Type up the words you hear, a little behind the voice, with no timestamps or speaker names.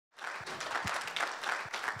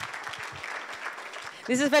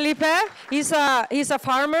This is Felipe. He's a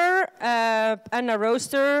farmer and a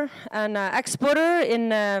roaster and an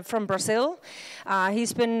exporter from Brazil.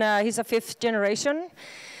 He's a fifth generation,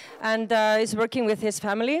 and he's working with his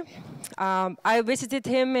family. I visited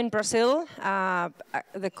him in Brazil,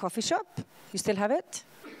 the coffee shop. You still have it?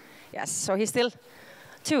 Yes. So he's still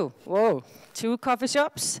two. Whoa. 2 coffee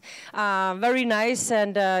shops. Very nice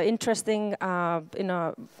and interesting in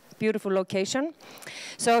a beautiful location.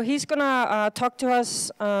 So he's gonna talk to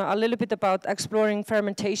us a little bit about exploring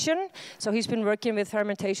fermentation. So he's been working with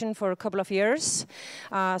fermentation for a couple of years.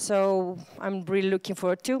 So I'm really looking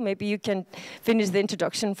forward to. Maybe you can finish the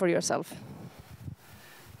introduction for yourself.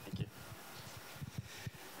 Thank you.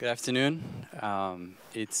 Good afternoon.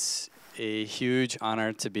 It's a huge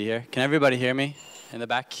honor to be here. Can everybody hear me in the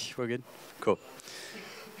back? We're good? Cool.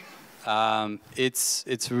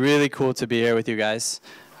 It's really cool to be here with you guys.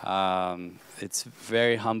 It's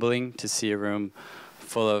very humbling to see a room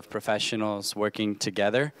full of professionals working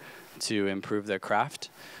together to improve their craft.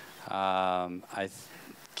 I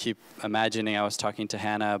keep imagining, I was talking to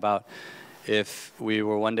Hannah about if we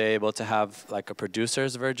were one day able to have like a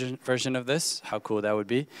producer's version of this, how cool that would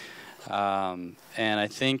be. And I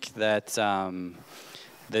think that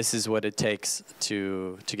this is what it takes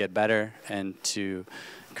to get better and to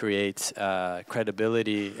create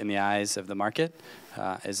credibility in the eyes of the market,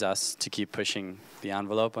 is us to keep pushing the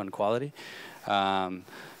envelope on quality.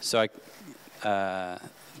 So I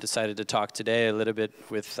decided to talk today a little bit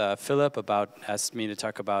with Philip asked me to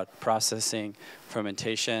talk about processing,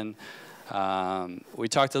 fermentation. We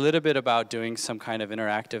talked a little bit about doing some kind of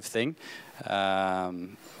interactive thing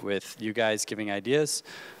with you guys giving ideas.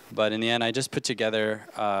 But in the end, I just put together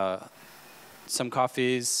some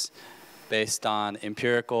coffees based on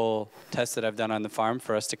empirical tests that I've done on the farm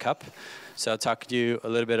for us to cup. So I'll talk to you a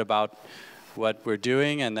little bit about what we're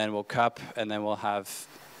doing, and then we'll cup, and then we'll have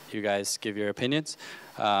you guys give your opinions.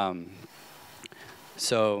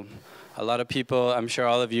 So a lot of people, I'm sure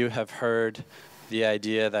all of you have heard the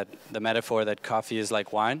idea that the metaphor that coffee is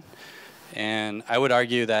like wine. And I would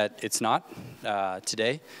argue that it's not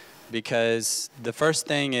today, because the first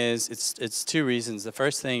thing is, it's 2 reasons. The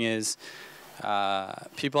first thing is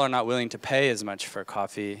people are not willing to pay as much for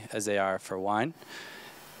coffee as they are for wine.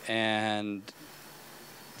 And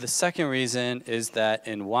the second reason is that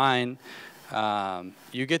in wine,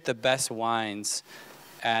 you get the best wines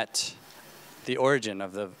at the origin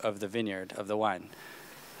of the vineyard, of the wine.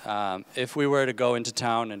 If we were to go into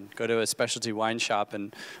town and go to a specialty wine shop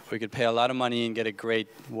and we could pay a lot of money and get a great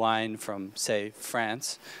wine from, say,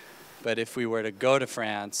 France, but if we were to go to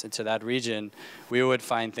France, into that region, we would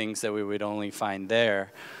find things that we would only find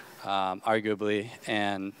there, arguably,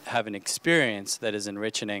 and have an experience that is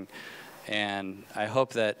enriching. And I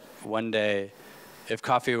hope that one day, if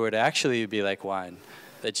coffee were to actually be like wine,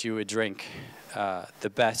 that you would drink the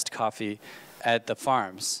best coffee at the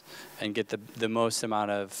farms and get the most amount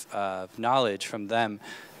of knowledge from them,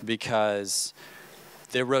 because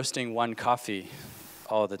they're roasting one coffee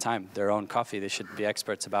all the time, their own coffee. They should be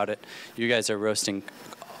experts about it. You guys are roasting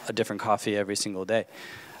a different coffee every single day.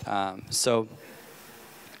 So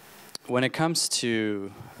when it comes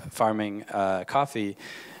to farming coffee,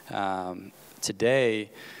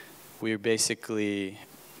 today we basically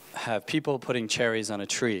have people putting cherries on a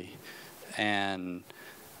tree and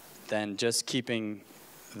then just keeping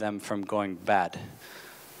them from going bad.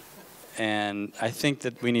 And I think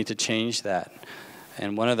that we need to change that.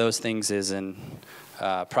 And one of those things is in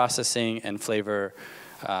processing and flavor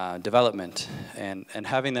development, and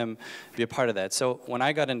having them be a part of that. So when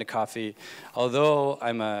I got into coffee, although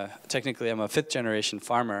technically I'm a 5th generation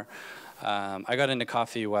farmer, I got into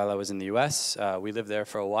coffee while I was in the US. We lived there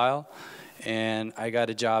for a while, and I got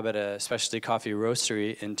a job at a specialty coffee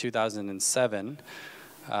roastery in 2007.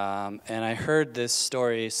 And I heard this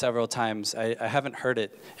story several times. I haven't heard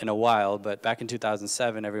it in a while, but back in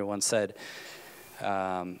 2007, everyone said,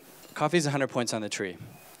 coffee's 100 points on the tree,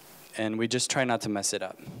 and we just try not to mess it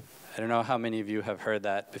up. I don't know how many of you have heard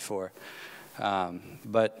that before,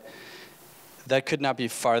 but that could not be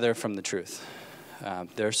farther from the truth.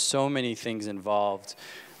 There are so many things involved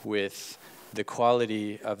with the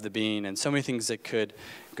quality of the bean, and so many things that could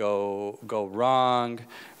go wrong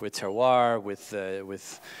with terroir,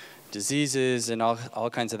 with diseases, and all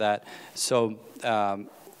kinds of that. So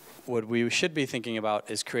what we should be thinking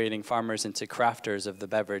about is creating farmers into crafters of the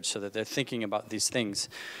beverage, so that they're thinking about these things.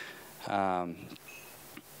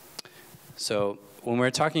 So when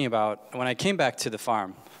I came back to the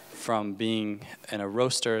farm from being in a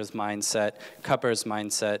roaster's mindset, cupper's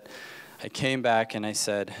mindset, I came back and I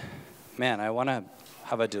said, man, I want to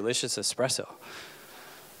have a delicious espresso.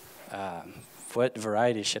 what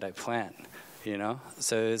variety should I plant? You know,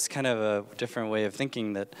 so it's kind of a different way of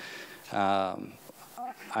thinking that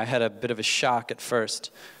I had a bit of a shock at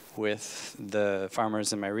first with the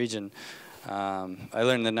farmers in my region. I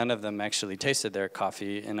learned that none of them actually tasted their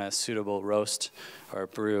coffee in a suitable roast or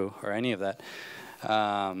brew or any of that.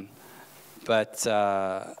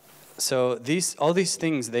 So all these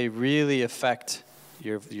things, they really affect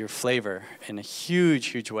your flavor in a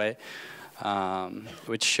huge way,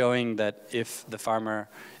 which showing that if the farmer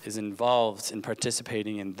is involved in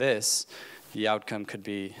participating in this, the outcome could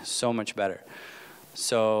be so much better.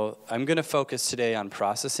 So I'm going to focus today on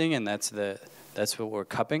processing, and that's what we're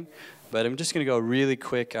cupping. But I'm just going to go really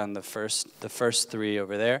quick on the first three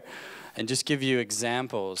over there, and just give you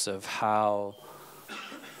examples of how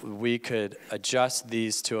we could adjust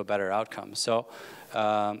these to a better outcome. So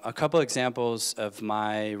a couple examples of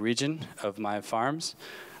my region, of my farms.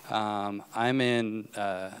 I'm in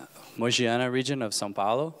Mogiana region of Sao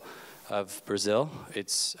Paulo, of Brazil.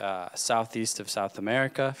 It's southeast of South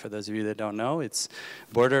America. For those of you that don't know, it's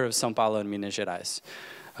border of Sao Paulo and Minas Gerais.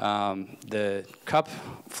 The cup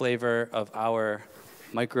flavor of our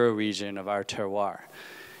micro-region, of our terroir,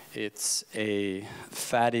 it's a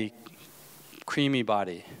fatty, creamy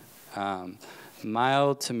body,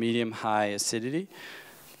 mild to medium-high acidity,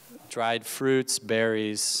 dried fruits,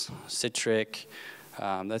 berries, citric.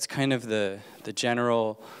 That's kind of the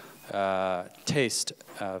general taste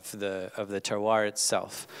of the terroir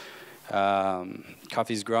itself.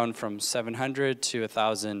 Coffee is grown from 700 to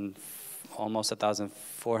 1,000, almost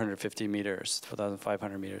 1,450 meters,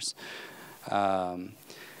 1,500 meters.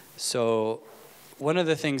 So one of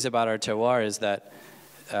the things about our terroir is that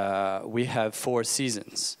we have 4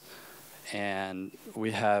 seasons, and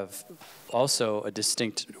we have also a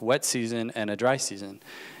distinct wet season and a dry season.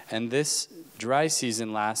 And this dry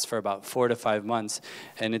season lasts for about 4 to 5 months,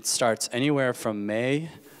 and it starts anywhere from May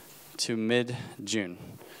to mid-June.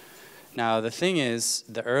 Now, the thing is,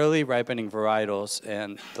 the early ripening varietals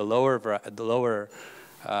and the lower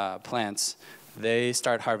plants, they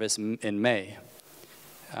start harvest in May.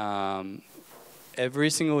 Every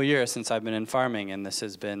single year since I've been in farming, and this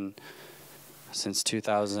has been since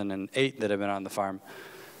 2008 that I've been on the farm,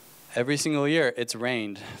 every single year it's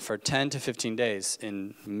rained for 10 to 15 days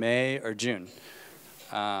in May or June.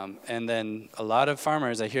 And then a lot of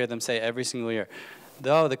farmers, I hear them say every single year,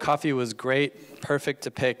 though the coffee was great, perfect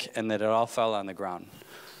to pick, and that it all fell on the ground.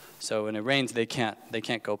 So when it rains, they can't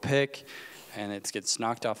go pick, and it gets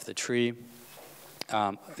knocked off the tree.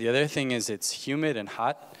 The other thing is it's humid and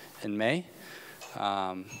hot in May,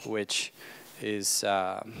 which is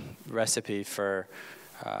recipe for,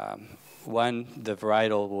 one, the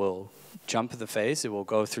varietal will jump the phase. It will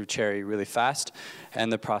go through cherry really fast,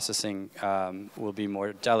 and the processing will be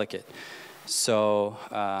more delicate. So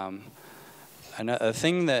a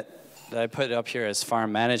thing that I put up here as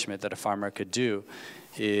farm management that a farmer could do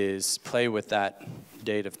is play with that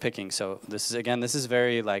date of picking. So this is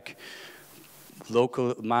very like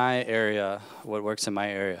local, my area, what works in my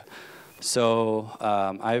area. So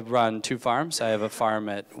I run 2 farms. I have a farm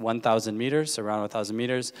at 1,000 meters, around 1,000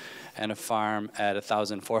 meters, and a farm at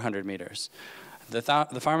 1,400 meters. The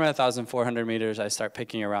farm at 1,400 meters, I start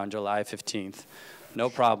picking around July 15th. No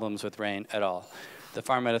problems with rain at all. The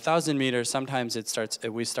farm at 1,000 meters, sometimes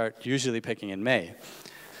we start usually picking in May.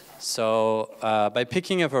 So by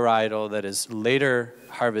picking a varietal that is later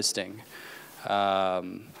harvesting,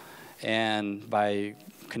 and by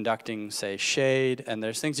conducting, say, shade, and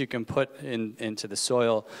there's things you can put into the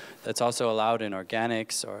soil that's also allowed in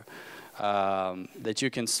organics, or that you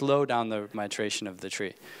can slow down the maturation of the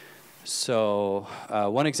tree. So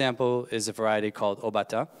one example is a variety called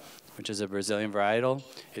Obata, which is a Brazilian varietal.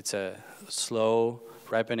 It's a slow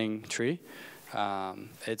ripening tree.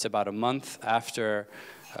 It's about a month after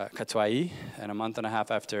Catuai and a month and a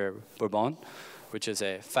half after Bourbon, which is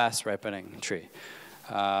a fast ripening tree.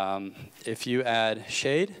 If you add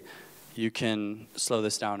shade, you can slow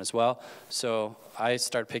this down as well. So I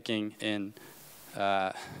start picking in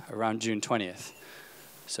around June 20th.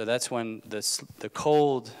 So that's when the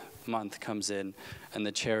cold month comes in, and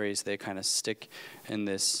the cherries, they kind of stick in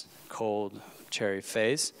this cold cherry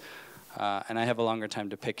phase. And I have a longer time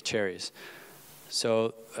to pick cherries.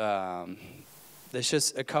 So there's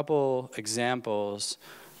just a couple examples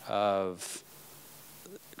of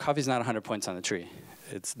coffee's not 100 points on the tree.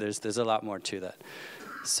 There's a lot more to that.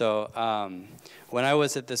 So when I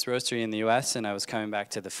was at this roastery in the US and I was coming back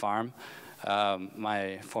to the farm,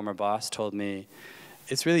 my former boss told me,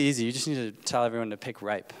 it's really easy, you just need to tell everyone to pick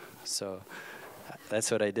ripe. So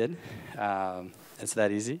that's what I did. It's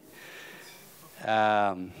that easy.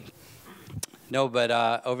 No, but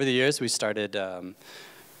over the years we started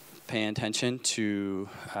paying attention to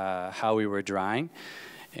how we were drying.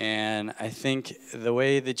 And I think the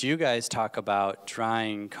way that you guys talk about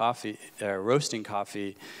drying coffee, roasting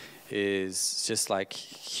coffee, is just like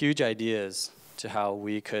huge ideas to how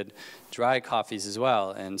we could dry coffees as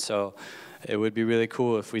well. And so it would be really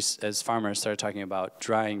cool if we, as farmers, started talking about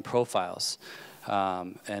drying profiles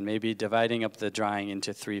and maybe dividing up the drying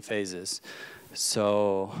into 3 phases.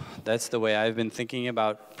 So that's the way I've been thinking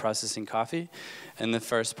about processing coffee. And the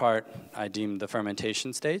first part I deemed the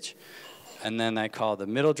fermentation stage. And then I call the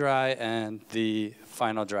middle dry and the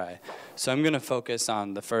final dry. So I'm going to focus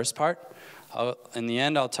on the first part. In the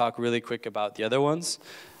end, I'll talk really quick about the other ones.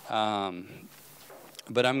 But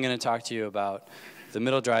I'm going to talk to you about the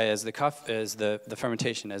middle dry as the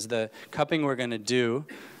fermentation. As the cupping we're going to do,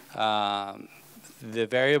 the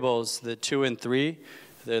variables, the 2 and 3,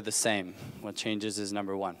 they're the same. What changes is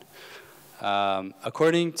number 1.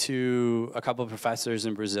 According to a couple of professors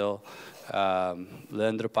in Brazil,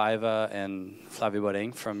 Leandro Paiva and Flávio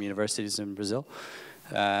Borém from universities in Brazil,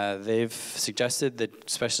 they've suggested that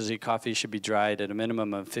specialty coffee should be dried at a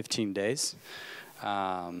minimum of 15 days.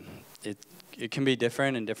 It can be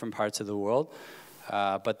different in different parts of the world,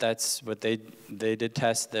 but that's what they did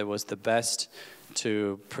test that was the best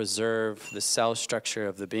to preserve the cell structure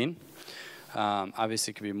of the bean.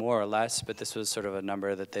 Obviously, it could be more or less, but this was sort of a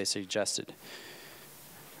number that they suggested.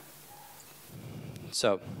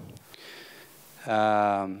 So, did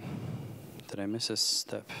I miss a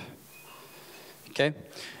step? Okay.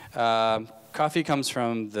 Coffee comes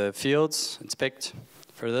from the fields. It's picked.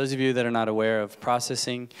 For those of you that are not aware of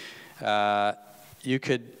processing,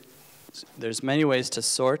 there's many ways to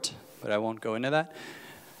sort, but I won't go into that.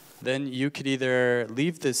 Then you could either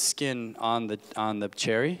leave the skin on the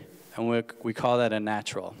cherry, and we call that a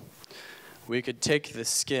natural. We could take the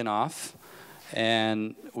skin off,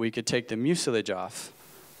 and we could take the mucilage off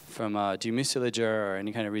from a demucilager or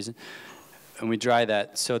any kind of reason, and we dry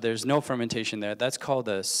that. So there's no fermentation there. That's called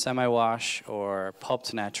a semi-wash or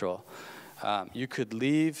pulped natural. You could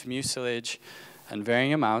leave mucilage in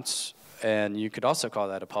varying amounts, and you could also call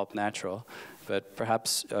that a pulp natural, but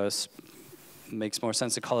perhaps makes more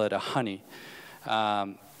sense to call it a honey.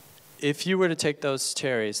 If you were to take those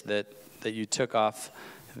cherries that you took off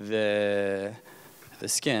the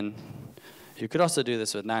skin, you could also do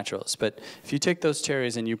this with naturals, but if you take those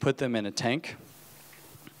cherries and you put them in a tank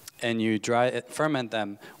and you ferment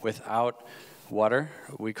them without water,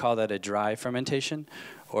 we call that a dry fermentation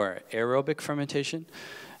or aerobic fermentation.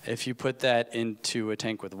 If you put that into a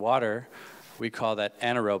tank with water, we call that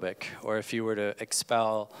anaerobic, or if you were to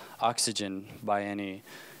expel oxygen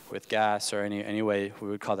with gas or any way, we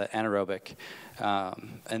would call that anaerobic.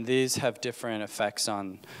 And these have different effects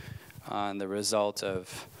on the result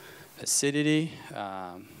of acidity,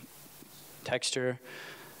 texture.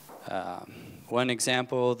 One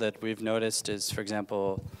example that we've noticed is, for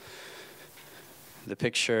example, the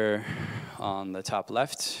picture on the top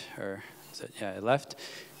left, or left,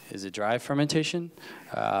 is a dry fermentation.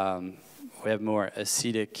 We have more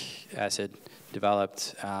acetic acid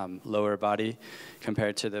developed lower body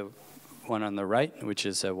compared to the one on the right, which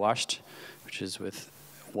is washed, which is with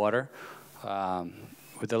water.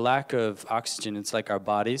 With the lack of oxygen, it's like our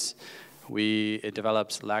bodies, it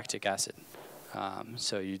develops lactic acid.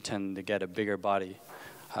 So you tend to get a bigger body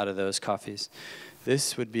out of those coffees.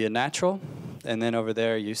 This would be a natural, and then over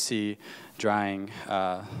there you see drying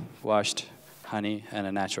washed honey and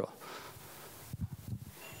a natural.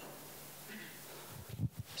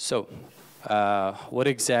 So, what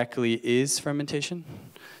exactly is fermentation?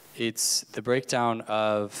 It's the breakdown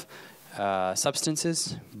of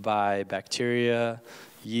substances by bacteria,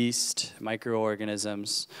 yeast,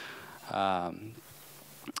 microorganisms.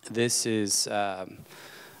 This is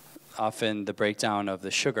often the breakdown of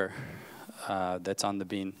the sugar that's on the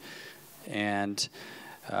bean. And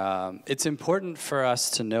it's important for us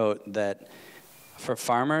to note that for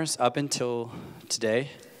farmers up until today,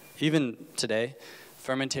 even today,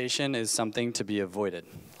 fermentation is something to be avoided.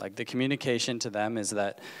 Like the communication to them is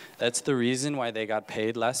that's the reason why they got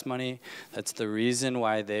paid less money. That's the reason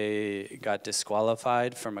why they got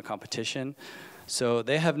disqualified from a competition. So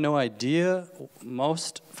they have no idea,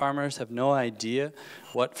 most farmers have no idea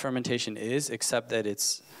what fermentation is, except that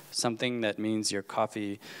it's something that means your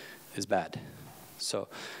coffee is bad. So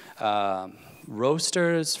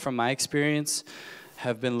roasters, from my experience,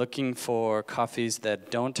 have been looking for coffees that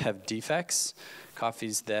don't have defects,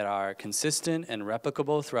 coffees that are consistent and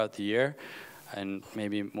replicable throughout the year, and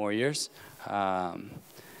maybe more years.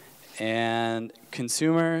 And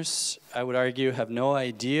consumers, I would argue, have no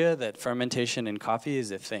idea that fermentation in coffee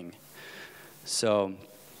is a thing. So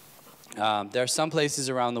there are some places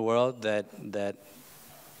around the world that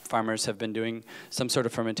farmers have been doing some sort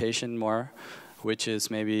of fermentation more, which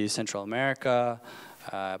is maybe Central America,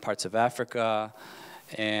 parts of Africa,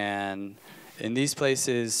 and in these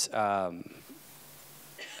places, I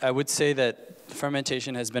would say that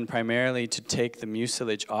fermentation has been primarily to take the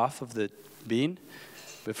mucilage off of the bean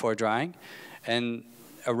before drying, and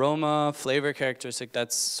aroma, flavor characteristic,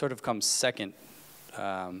 that sort of comes second.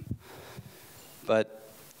 But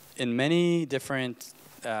in many different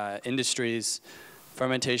industries,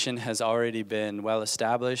 fermentation has already been well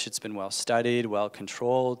established, it's been well studied, well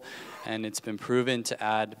controlled, and it's been proven to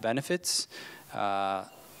add benefits.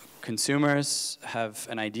 Consumers have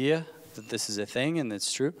an idea that this is a thing, and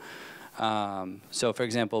it's true. So for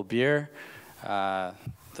example, beer,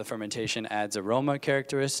 the fermentation adds aroma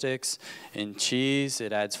characteristics. In cheese,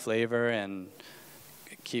 it adds flavor and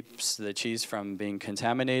it keeps the cheese from being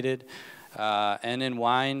contaminated. And in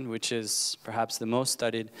wine, which is perhaps the most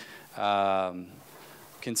studied,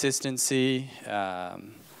 consistency,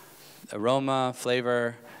 aroma,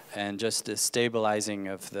 flavor, and just the stabilizing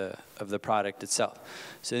of the product itself.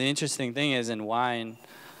 So the interesting thing is, in wine,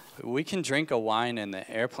 we can drink a wine in the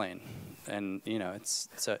airplane, and it's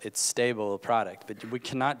stable product. But we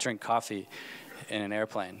cannot drink coffee in an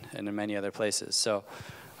airplane and in many other places. So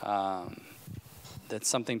that's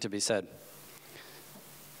something to be said.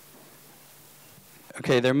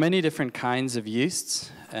 Okay, there are many different kinds of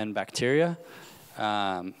yeasts and bacteria,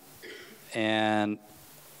 and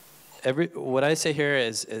what I say here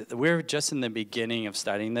is we're just in the beginning of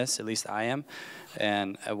studying this, at least I am,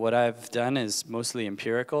 and what I've done is mostly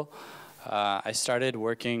empirical. I started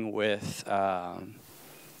working with a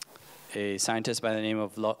scientist by the name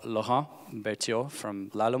of Laurent Berthiaud from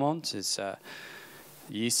Lallemand. It's a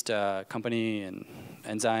yeast company and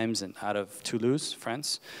enzymes and out of Toulouse,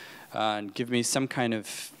 France, and give me some kind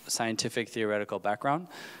of scientific theoretical background.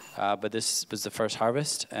 But this was the first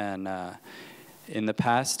harvest, and in the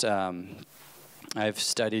past, I've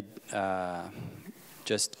studied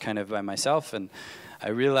just kind of by myself, and I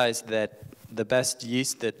realized that the best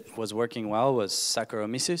yeast that was working well was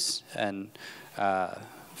Saccharomyces and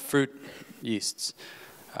fruit yeasts.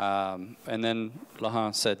 And then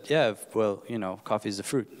Laurent said, yeah, well, coffee is a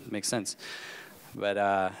fruit. Makes sense. But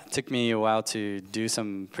it took me a while to do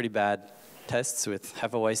some pretty bad tests with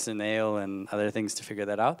Hefeweizen ale and other things to figure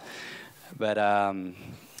that out. But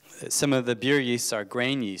some of the beer yeasts are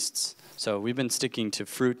grain yeasts. So we've been sticking to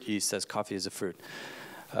fruit yeast as coffee is a fruit.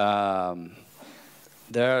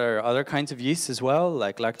 There are other kinds of yeasts as well,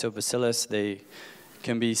 like lactobacillus. They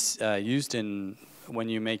can be used when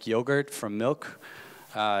you make yogurt from milk.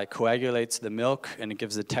 It coagulates the milk, and it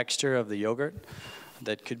gives the texture of the yogurt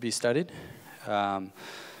that could be studied.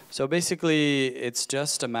 So basically, it's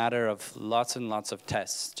just a matter of lots and lots of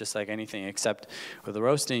tests, just like anything, except with the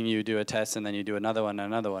roasting, you do a test, and then you do another one, and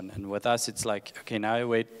another one. And with us, it's like, okay, now I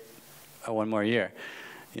wait one more year.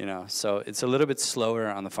 So it's a little bit slower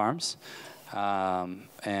on the farms.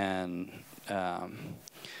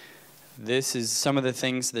 This is some of the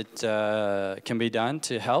things that can be done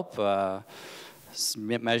to help,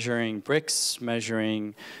 measuring Brix,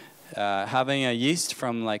 measuring having a yeast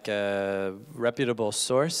from like a reputable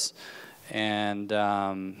source, and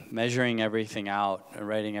measuring everything out,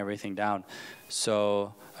 writing everything down.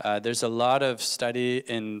 So there's a lot of study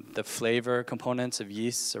in the flavor components of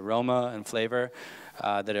yeasts, aroma and flavor,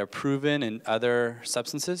 that are proven in other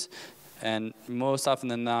substances. And most often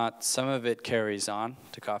than not, some of it carries on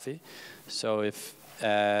to coffee. So if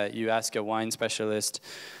you ask a wine specialist,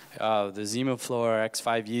 the Zemoflora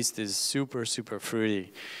X5 yeast is super, super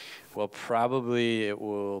fruity. Well, probably it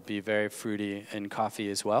will be very fruity in coffee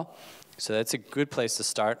as well. So that's a good place to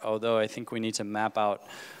start, although I think we need to map out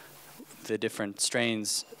the different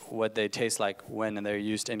strains, what they taste like when they're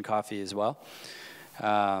used in coffee as well.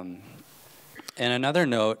 And another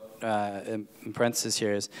note, in parentheses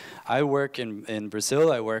here, is I work in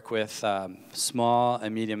Brazil. I work with small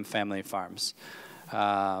and medium family farms.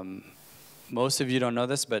 Most of you don't know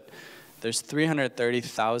this, but there's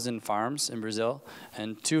 330,000 farms in Brazil,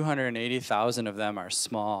 and 280,000 of them are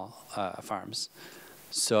small farms.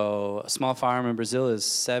 So a small farm in Brazil is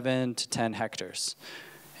 7 to 10 hectares.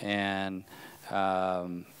 And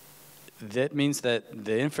that means that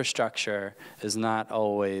the infrastructure is not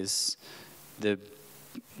always the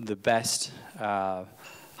best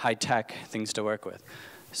high-tech things to work with.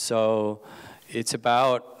 So it's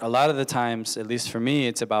about, a lot of the times, at least for me,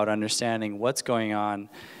 it's about understanding what's going on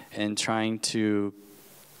and trying to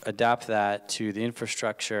adapt that to the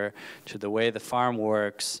infrastructure, to the way the farm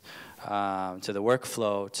works, to the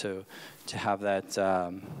workflow, to have that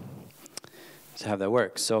have that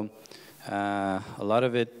work. So a lot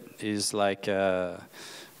of it is like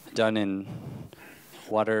done in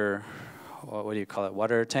water, what do you call it,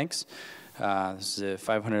 water tanks. This is a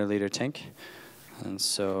 500-liter tank. And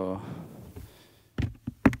so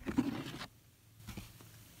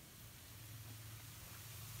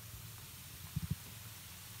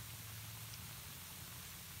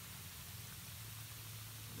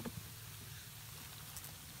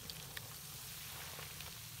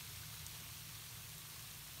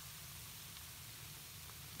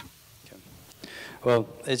well,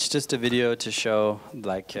 it's just a video to show,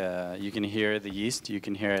 like, you can hear the yeast. You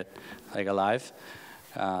can hear it, like, alive,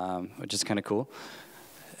 which is kind of cool.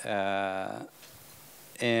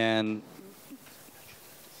 And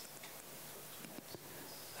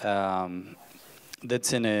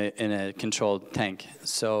that's in a controlled tank.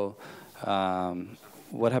 So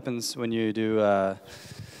what happens when you do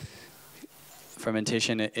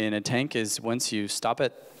fermentation in a tank is once you stop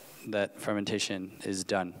it, that fermentation is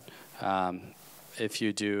done. If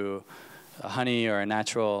you do a honey or a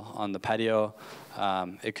natural on the patio,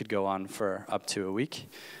 it could go on for up to a week.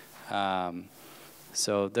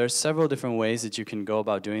 So there's several different ways that you can go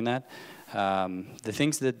about doing that. The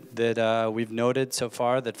things that we've noted so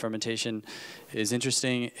far that fermentation is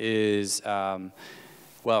interesting is,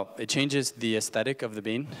 well, it changes the aesthetic of the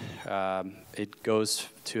bean. It goes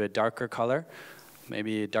to a darker color,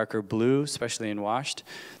 maybe a darker blue, especially in washed.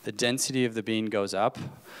 The density of the bean goes up.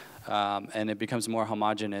 And it becomes more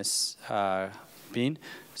homogeneous bean.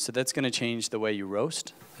 So that's going to change the way you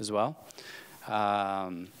roast as well.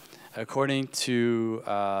 According to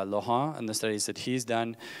Laurent and the studies that he's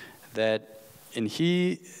done, and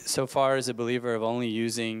he so far is a believer of only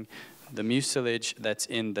using the mucilage that's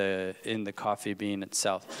in the coffee bean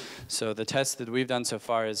itself. So the test that we've done so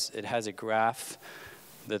far is it has a graph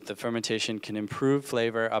that the fermentation can improve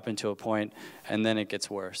flavor up until a point, and then it gets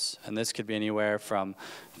worse. And this could be anywhere from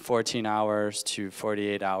 14 hours to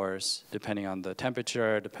 48 hours, depending on the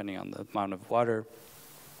temperature, depending on the amount of water.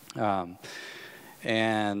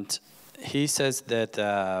 And he says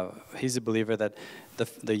that he's a believer that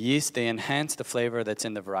the yeast, they enhance the flavor that's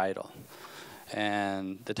in the varietal.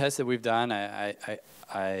 And the test that we've done,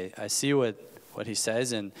 I see what he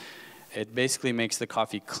says, and it basically makes the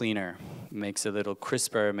coffee cleaner, makes it a little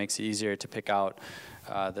crisper, makes it easier to pick out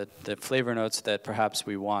the flavor notes that perhaps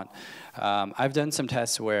we want. I've done some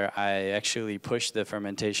tests where I actually pushed the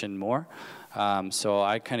fermentation more. So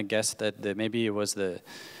I kind of guessed that maybe it was the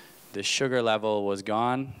sugar level was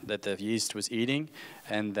gone, that the yeast was eating,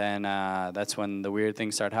 and then that's when the weird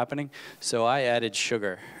things start happening. So I added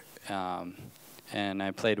sugar, and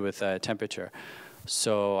I played with temperature.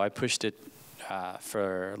 So I pushed it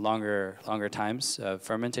for longer times of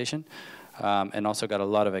fermentation, and also got a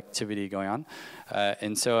lot of activity going on.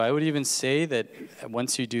 And so I would even say that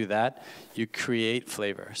once you do that, you create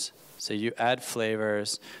flavors. So you add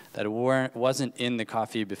flavors that wasn't in the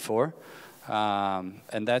coffee before,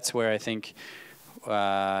 and that's where I think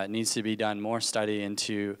needs to be done more study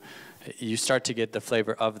into. You start to get the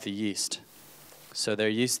flavor of the yeast. So there are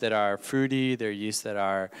yeasts that are fruity, there are yeasts that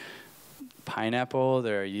are pineapple,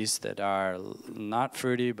 there are yeasts that are not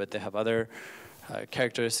fruity, but they have other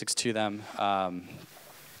characteristics to them.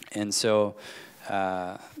 And so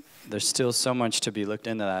there's still so much to be looked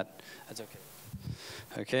into that. That's okay.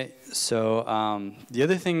 Okay, so the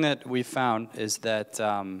other thing that we found is that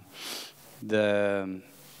the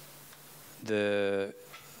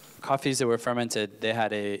coffees that were fermented, they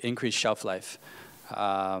had an increased shelf life.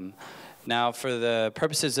 Now, for the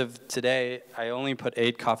purposes of today, I only put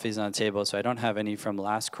 8 coffees on the table, so I don't have any from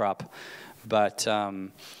last crop. But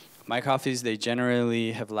my coffees, they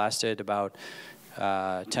generally have lasted about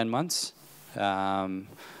 10 months,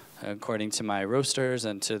 according to my roasters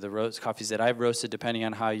and to the coffees that I've roasted, depending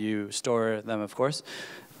on how you store them, of course.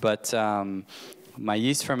 But my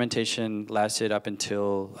yeast fermentation lasted up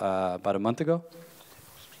until about a month ago.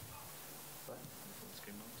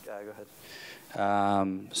 Yeah, go ahead.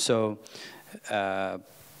 So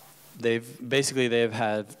they've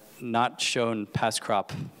had not shown past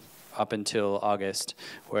crop up until August,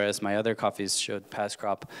 whereas my other coffees showed past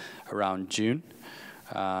crop around June.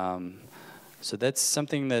 So that's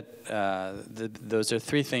something that those are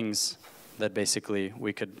 3 things that basically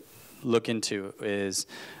we could look into is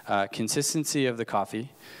consistency of the coffee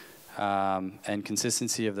and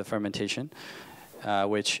consistency of the fermentation.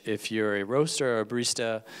 Which if you're a roaster or a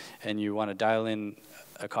barista and you want to dial in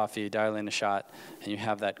a coffee, dial in a shot, and you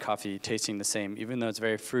have that coffee tasting the same, even though it's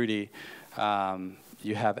very fruity,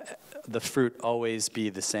 you have the fruit always be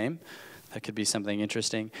the same. That could be something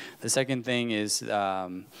interesting. The second thing is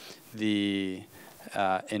the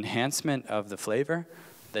enhancement of the flavor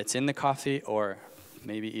that's in the coffee, or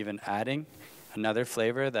maybe even adding another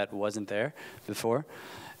flavor that wasn't there before.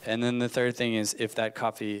 And then the third thing is, if that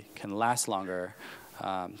coffee can last longer,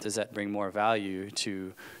 does that bring more value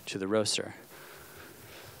to the roaster?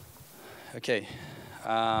 Okay,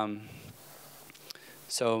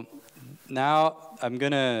 so now I'm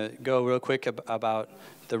gonna go real quick about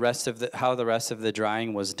the rest of how the rest of the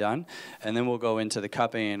drying was done, and then we'll go into the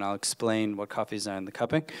cupping, and I'll explain what coffees are in the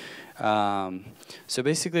cupping. So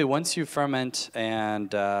basically, once you ferment,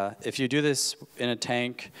 and if you do this in a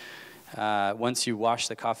tank, once you wash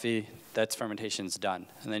the coffee, that's fermentation's done,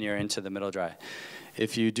 and then you're into the middle dry.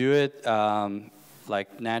 If you do it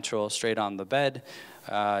like natural, straight on the bed,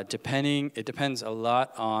 it depends a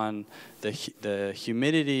lot on the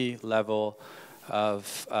humidity level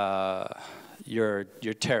of your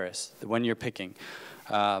terrace when you're picking.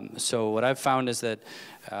 So what I've found is that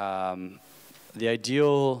the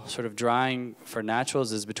ideal sort of drying for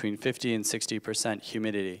naturals is between 50 and 60%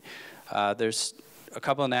 humidity. There's a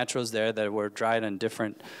couple of naturals there that were dried on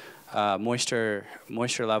different moisture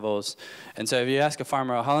levels. And so if you ask a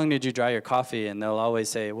farmer, how long did you dry your coffee? And they'll always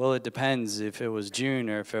say, well, it depends if it was June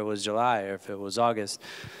or if it was July or if it was August.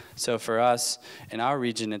 So for us, in our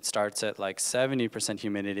region, it starts at like 70%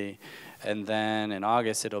 humidity. And then in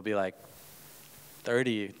August, it'll be like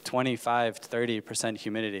 25 to 30%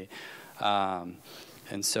 humidity.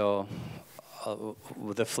 And so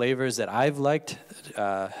the flavors that I've liked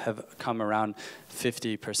have come around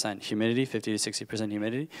 50% humidity, 50 to 60%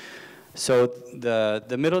 humidity. So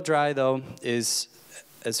the middle dry, though, is,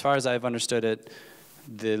 as far as I've understood it,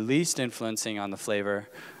 the least influencing on the flavor.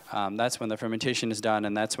 That's when the fermentation is done,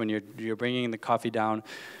 and that's when you're bringing the coffee down.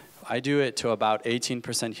 I do it to about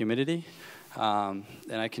 18% humidity, and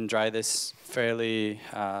I can dry this fairly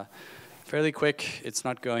quick. It's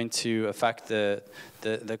not going to affect the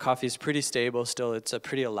coffee is pretty stable still. It's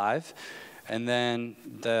pretty alive. And then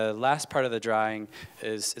the last part of the drying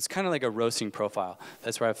is, it's kind of like a roasting profile.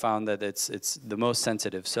 That's where I found that it's the most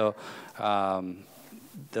sensitive. So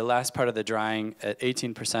the last part of the drying at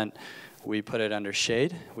 18%, we put it under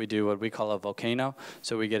shade. We do what we call a volcano.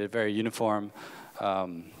 So we get it very uniform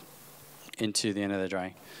into the end of the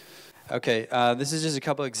drying. Okay, this is just a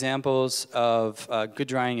couple examples of good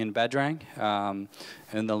drying and bad drying.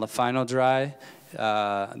 In the final dry,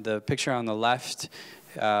 the picture on the left,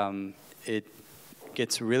 it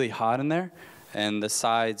gets really hot in there, and the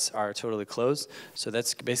sides are totally closed. So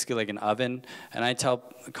that's basically like an oven. And I tell,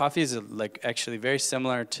 coffee is like actually very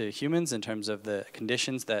similar to humans in terms of the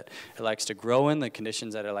conditions that it likes to grow in, the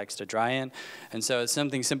conditions that it likes to dry in. And so it's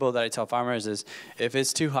something simple that I tell farmers is, if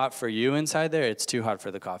it's too hot for you inside there, it's too hot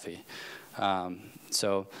for the coffee. They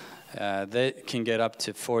can get up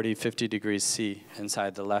to 40, 50 degrees C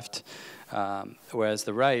inside the left. Whereas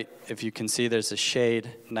the right, if you can see, there's a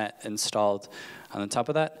shade net installed on the top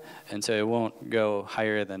of that, and so it won't go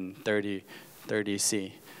higher than 30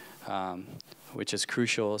 C, which is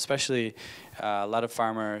crucial. Especially a lot of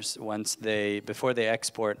farmers, before they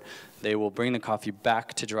export, they will bring the coffee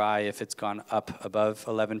back to dry. If it's gone up above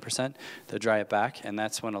 11%, they'll dry it back, and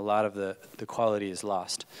that's when a lot of the quality is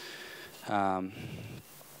lost.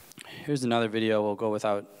 Here's another video. We'll go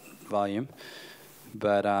without volume,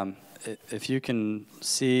 but if you can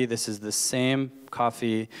see, this is the same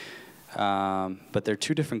coffee, but they're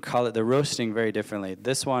two different colors. They're roasting very differently.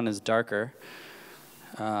 This one is darker,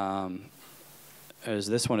 as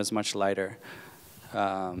this one is much lighter.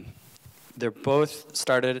 They're both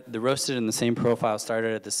they're roasted in the same profile,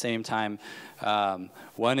 started at the same time.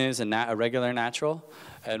 One is a regular natural,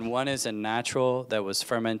 and one is a natural that was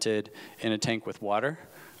fermented in a tank with water,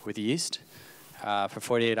 with yeast, for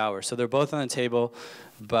 48 hours. So they're both on the table,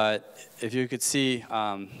 but if you could see,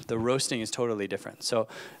 the roasting is totally different. So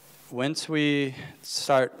once we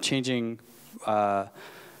start changing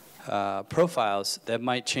profiles, that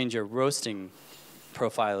might change your roasting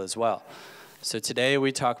profile as well. So today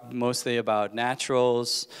we talked mostly about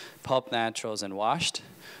naturals, pulp naturals, and washed.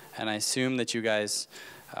 And I assume that you guys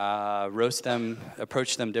approach them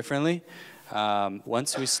differently.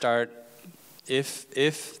 Once we start,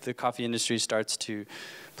 if the coffee industry starts to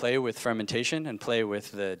play with fermentation and play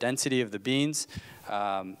with the density of the beans,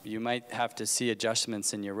 you might have to see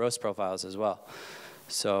adjustments in your roast profiles as well.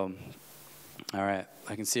 So, all right,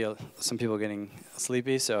 I can see some people getting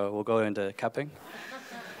sleepy, so we'll go into cupping.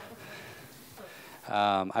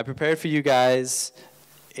 I prepared for you guys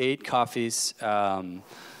 8 coffees,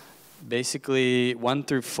 basically 1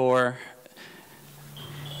 through 4.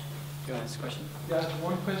 You want to ask a question? Yeah,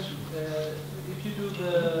 one question. If you do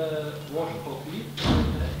the wash coffee,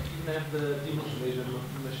 you have the demonstration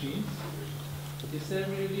machines. Is there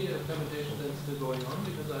really a fermentation that's still going on?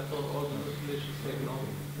 Because I thought all the mucilage is taken off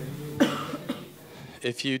when you...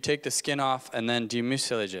 If you take the skin off and then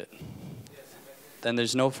demucilage it, then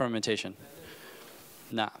there's no fermentation.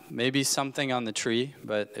 Nah, maybe something on the tree,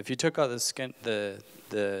 but if you took out the skin,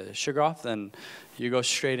 the sugar off, then you go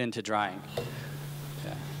straight into drying.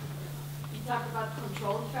 Yeah. You talked about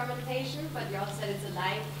controlled fermentation, but you also said it's a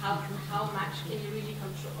line. How much can you really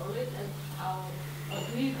control it, and how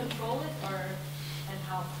do you control it, and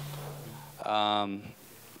how?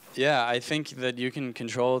 Yeah, I think that you can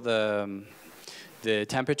control the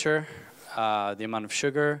temperature, the amount of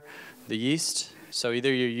sugar, the yeast. So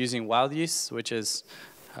either you're using wild yeast, which is,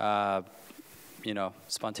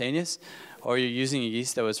 spontaneous, or you're using a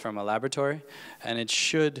yeast that was from a laboratory, and it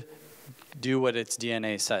should do what its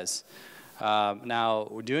DNA says. Now,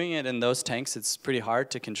 doing it in those tanks, it's pretty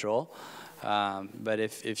hard to control. But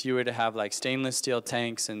if you were to have like stainless steel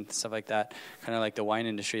tanks and stuff like that, kind of like the wine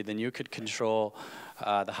industry, then you could control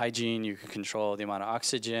the hygiene, you could control the amount of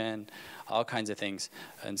oxygen, all kinds of things.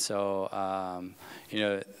 And so,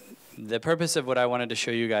 the purpose of what I wanted to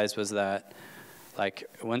show you guys was that, like,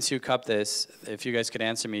 once you cup this, if you guys could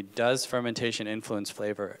answer me, does fermentation influence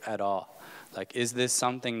flavor at all? Like, is this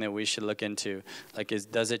something that we should look into? Like,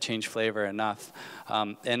 does it change flavor enough?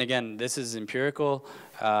 And again, this is empirical,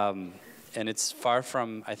 and it's far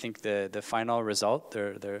from, I think, the final result.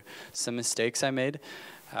 There are some mistakes I made.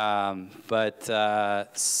 But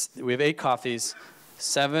we have 8 coffees.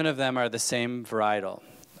 7 of them are the same varietal,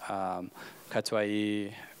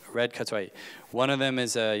 Katsuai, red Katsuai. One of them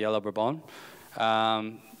is a yellow Bourbon.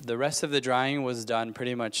 The rest of the drying was done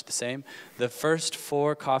pretty much the same. The first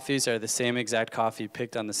 4 coffees are the same exact coffee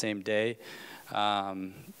picked on the same day,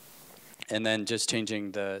 and then just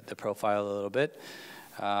changing the profile a little bit.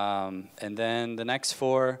 And then the next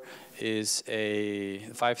 4 is a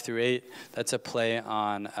 5 through 8. That's a play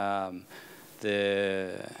on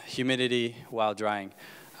the humidity while drying.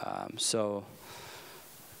 So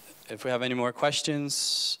if we have any more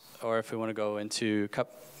questions, or if we want to go into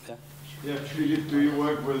cup, yeah. Yeah, Philip, do you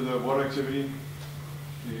work with water activity?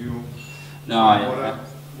 Do you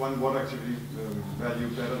one water activity value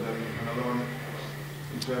better than another one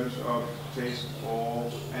in terms of taste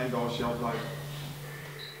or shelf life?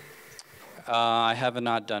 I have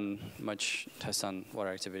not done much tests on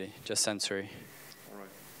water activity, just sensory. All right.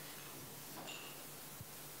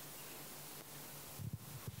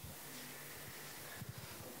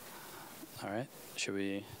 All right, should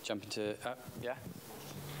we jump into, yeah?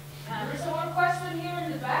 There's one question here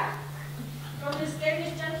in the back from this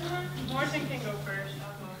Danish gentleman. Morten can go first.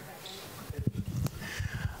 I'll go second.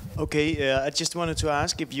 Okay, I just wanted to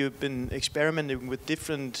ask if you've been experimenting with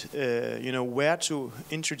different, where to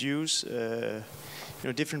introduce,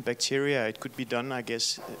 different bacteria. It could be done, I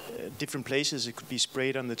guess, different places. It could be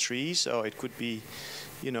sprayed on the trees, or it could be,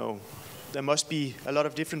 there must be a lot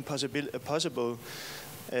of different possible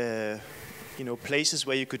places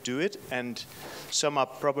where you could do it, and some are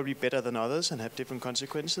probably better than others and have different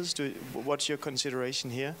consequences. What's your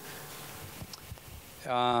consideration here?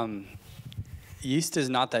 Yeast is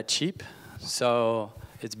not that cheap, so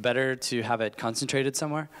it's better to have it concentrated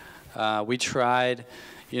somewhere. We tried,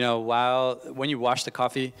 when you wash the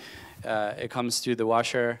coffee, it comes through the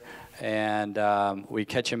washer, and we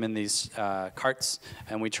catch them in these carts,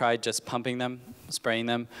 and we tried just pumping them, spraying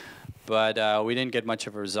them, but we didn't get much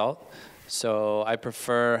of a result. So I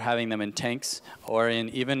prefer having them in tanks, or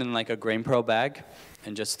even in like a Grain Pro bag,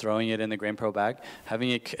 and just throwing it in the Grain Pro bag,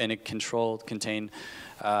 having it in a controlled, contained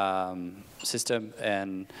system,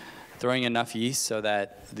 and throwing enough yeast so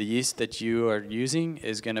that the yeast that you are using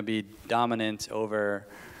is going to be dominant over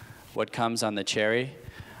what comes on the cherry.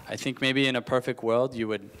 I think maybe in a perfect world you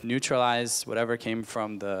would neutralize whatever came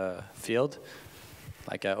from the field,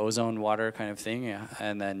 like an ozone water kind of thing,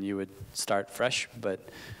 and then you would start fresh. But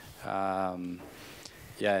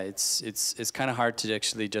it's kind of hard to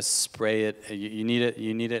actually just spray it. You need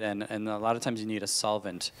it, and a lot of times you need a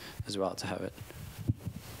solvent as well to have it.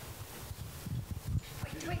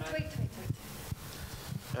 Wait.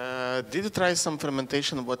 Did you try some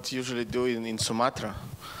fermentation? What usually do in Sumatra?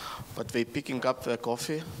 But they picking up the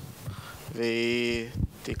coffee, they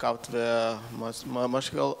take out the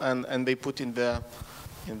mushroom and they put in the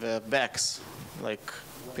bags, like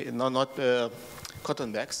not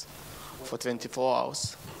cotton bags, for 24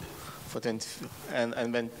 hours, and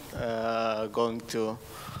then going to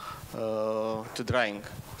drying.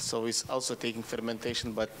 So it's also taking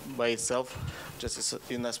fermentation, but by itself, just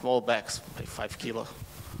in a small bags, like 5 kilo.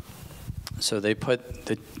 So they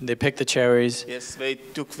pick the cherries. Yes, they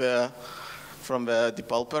took from the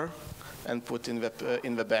depulper and put in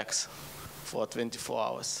the bags for 24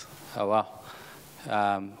 hours. Oh, wow.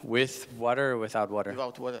 With water or without water?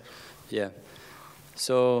 Without water. Yeah.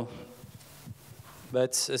 So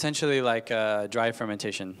that's essentially like dry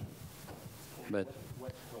fermentation. But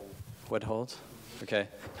wet hold? Okay.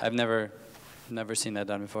 I've never seen that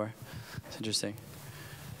done before. It's interesting.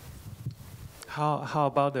 How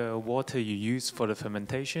about the water you use for the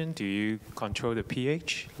fermentation? Do you control the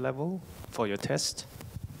pH level for your test?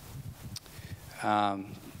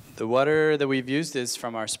 The water that we've used is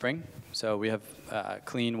from our spring. So we have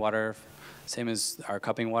clean water, same as our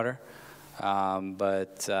cupping water.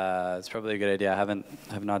 But it's probably a good idea. I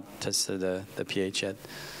have not tested the pH yet.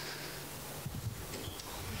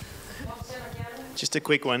 Just a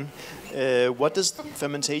quick one. What does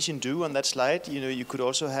fermentation do on that slide? You know, you could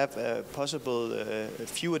also have possible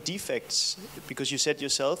fewer defects, because you said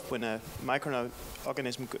yourself when a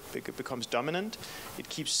microorganism becomes dominant, it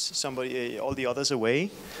keeps all the others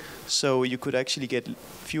away. So you could actually get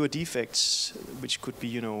fewer defects, which could be,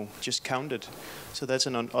 you know, just counted. So that's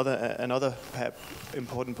another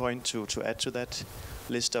important point to add to that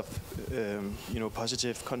list of you know,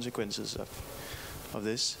 positive consequences of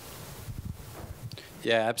this.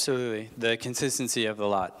 Yeah, absolutely. The consistency of the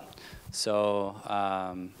lot. So,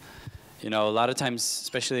 you know, a lot of times,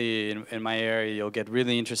 especially in my area, you'll get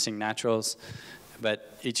really interesting naturals,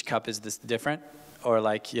 but each cup is different. Or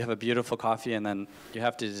like you have a beautiful coffee and then you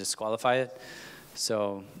have to disqualify it.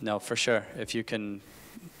 So, no, for sure. If you can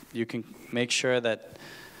make sure that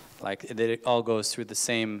that it all goes through the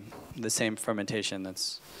same fermentation,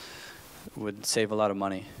 would save a lot of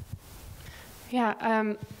money. Yeah,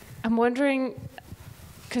 I'm wondering,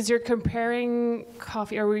 because you're comparing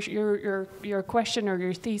coffee, or your question or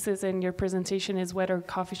your thesis in your presentation is whether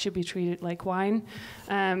coffee should be treated like wine.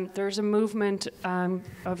 There's a movement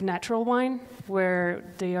of natural wine where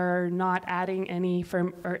they are not adding any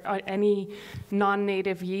any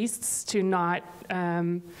non-native yeasts to not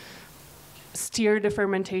steer the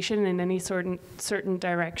fermentation in any certain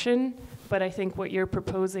direction. But I think what you're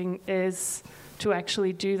proposing is to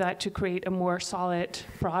actually do that to create a more solid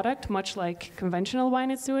product, much like conventional wine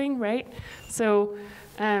is doing, right? So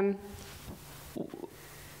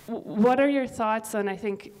what are your thoughts on, I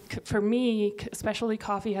think, for me, especially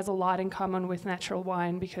coffee has a lot in common with natural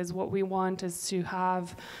wine, because what we want is to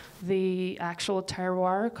have the actual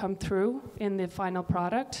terroir come through in the final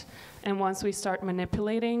product. And once we start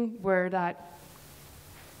manipulating where that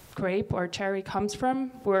grape or cherry comes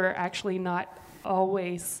from, we're actually not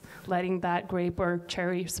always letting that grape or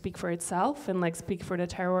cherry speak for itself and like speak for the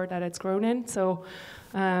terroir that it's grown in. So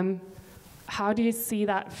how do you see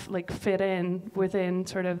that fit in within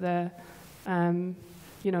sort of the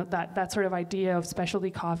you know, that sort of idea of specialty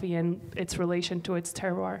coffee and its relation to its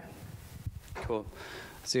terroir? Cool,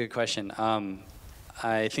 that's a good question.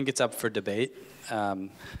 I think it's up for debate.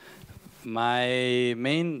 My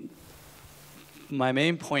main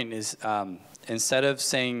point is, instead of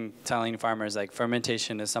telling farmers like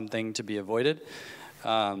fermentation is something to be avoided,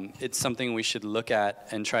 it's something we should look at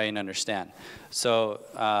and try and understand. So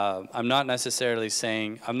I'm not necessarily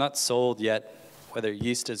saying, I'm not sold yet whether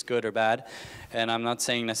yeast is good or bad, and I'm not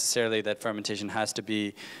saying necessarily that fermentation has to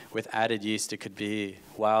be with added yeast. It could be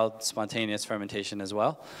wild, spontaneous fermentation as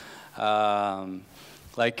well.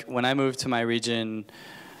 Like when I moved to my region,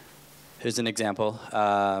 here's an example.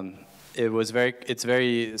 It's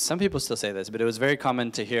very, some people still say this, but it was very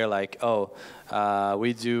common to hear like, oh,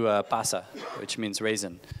 we do pasa, which means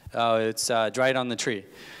raisin. Oh, it's dried on the tree.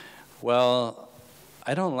 Well,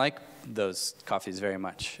 I don't like those coffees very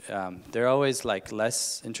much. They're always like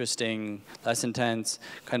less interesting, less intense,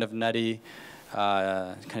 kind of nutty,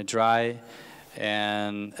 kind of dry.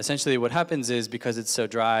 And essentially what happens is, because it's so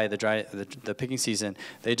dry, the picking season,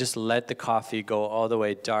 they just let the coffee go all the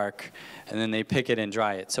way dark, and then they pick it and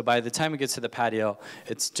dry it. So by the time it gets to the patio,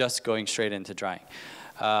 it's just going straight into drying.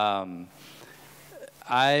 I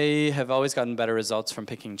have always gotten better results from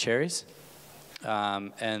picking cherries,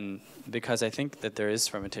 and because I think that there is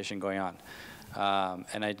fermentation going on.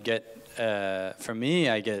 And I'd get, for me,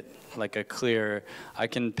 I get like a clear, I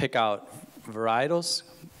can pick out varietals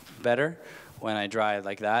better when I dry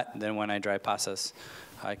like that than when I dry pasas.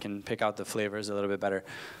 I can pick out the flavors a little bit better.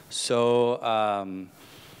 So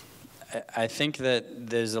I think that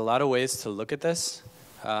there's a lot of ways to look at this.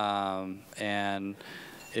 And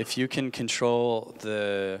if you can control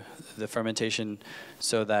the fermentation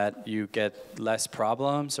so that you get less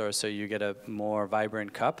problems, or so you get a more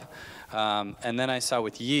vibrant cup. And then I saw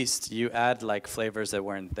with yeast, you add like flavors that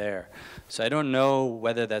weren't there. So I don't know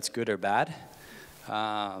whether that's good or bad.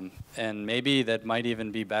 And maybe that might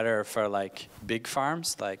even be better for like big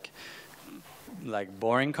farms, like like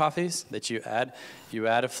boring coffees that you add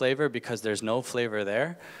a flavor because there's no flavor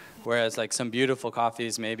there. Whereas like some beautiful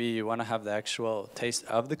coffees, maybe you want to have the actual taste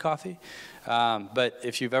of the coffee. But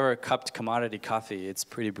if you've ever cupped commodity coffee, it's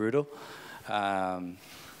pretty brutal.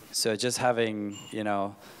 So just having, you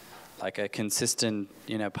know, like a consistent,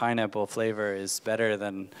 you know, pineapple flavor is better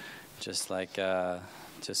than just like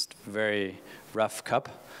just very rough cup.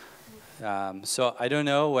 So I don't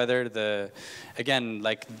know whether again,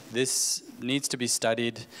 like this needs to be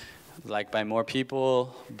studied like by more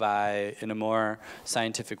people, in a more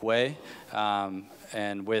scientific way,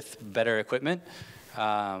 and with better equipment.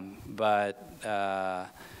 But I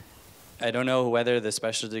don't know whether the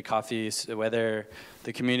specialty coffees, whether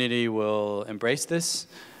the community will embrace this,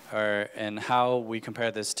 and how we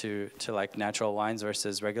compare this to like natural wines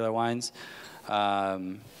versus regular wines. I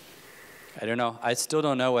don't know. I still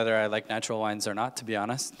don't know whether I like natural wines or not, to be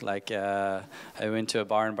honest. Like I went to a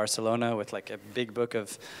bar in Barcelona with like a big book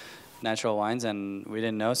of natural wines, and we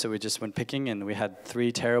didn't know, so we just went picking, and we had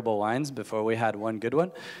 3 terrible wines before we had one good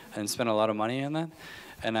one, and spent a lot of money on that.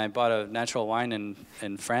 And I bought a natural wine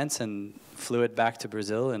in France and flew it back to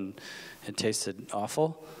Brazil, and it tasted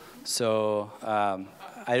awful. So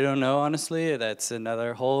I don't know, honestly. That's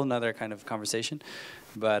another kind of conversation.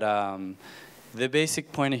 But the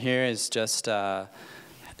basic point here is just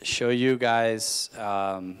show you guys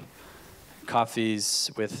coffees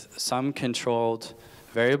with some controlled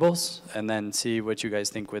variables, and then see what you guys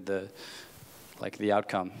think with the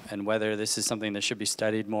outcome, and whether this is something that should be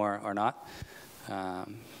studied more or not,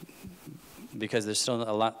 because there's still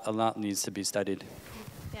a lot needs to be studied.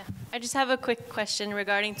 Yeah, I just have a quick question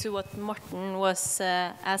regarding to what Morten was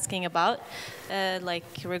asking about, like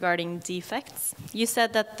regarding defects. You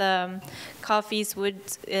said that the coffees would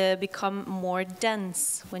become more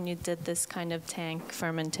dense when you did this kind of tank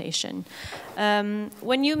fermentation.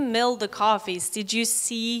 When you milled the coffees, did you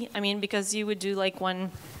see, I mean, because you would do like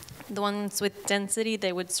the ones with density,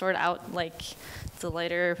 they would sort out like the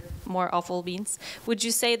lighter, more awful beans. Would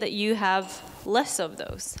you say that you have less of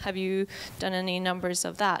those? Have you done any numbers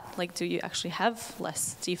of that? Like, do you actually have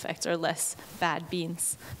less defects or less bad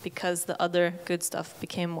beans because the other good stuff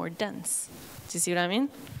became more dense? Do you see what I mean?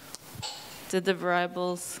 Did the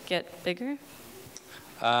variables get bigger?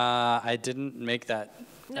 I didn't make that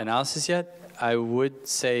analysis yet. I would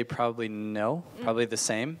say probably no, probably the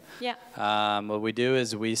same. Yeah. What we do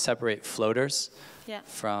is we separate floaters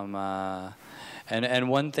from, and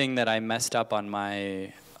one thing that I messed up on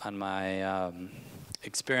my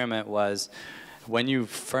experiment was when you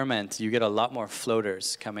ferment, you get a lot more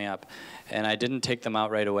floaters coming up, and I didn't take them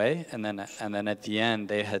out right away, and then at the end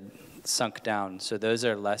they had sunk down. So those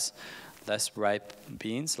are less ripe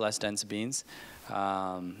beans, less dense beans.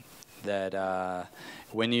 That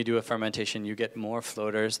when you do a fermentation, you get more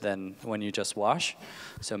floaters than when you just wash.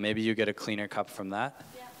 So maybe you get a cleaner cup from that.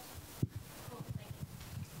 Yeah. Cool. Thank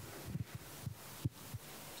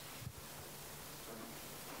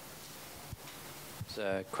you.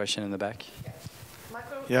 There's a question in the back.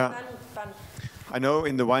 Yeah. I know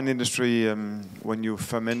in the wine industry, when you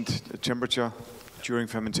ferment, the temperature during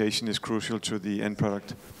fermentation is crucial to the end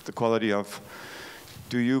product, the quality of.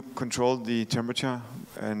 Do you control the temperature?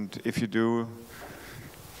 And if you do,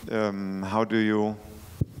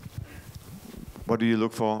 what do you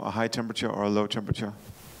look for, a high temperature or a low temperature?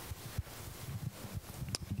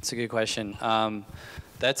 That's a good question.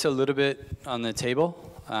 That's a little bit on the table,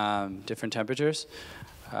 different temperatures.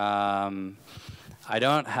 I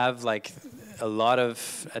don't have like a lot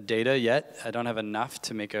of data yet. I don't have enough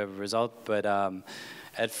to make a result, but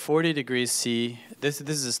at 40 degrees C, this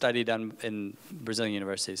is a study done in Brazilian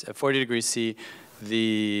universities. At 40 degrees C,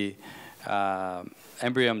 the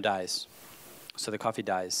embryome dies, so the coffee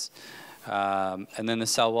dies, and then the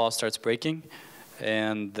cell wall starts breaking,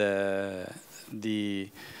 and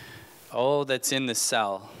all that's in the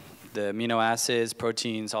cell, the amino acids,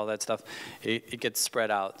 proteins, all that stuff, it gets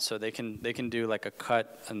spread out. So they can do like a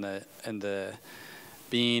cut in the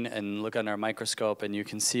bean and look under a microscope, and you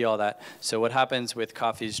can see all that. So what happens with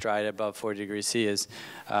coffees dried above 40 degrees C is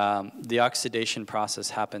the oxidation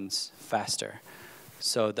process happens faster.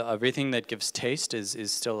 So everything that gives taste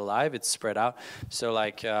is still alive. It's spread out. So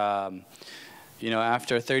like,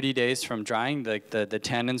 after 30 days from drying, the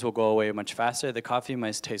tannins will go away much faster. The coffee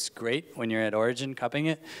might taste great when you're at origin cupping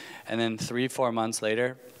it, and then 3-4 months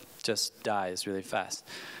later, just dies really fast.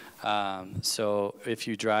 So if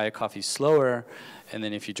you dry a coffee slower, and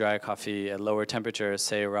then if you dry a coffee at lower temperature,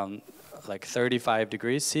 say around like 35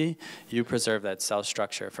 degrees C, you preserve that cell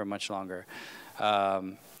structure for much longer.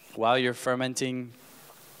 While you're fermenting,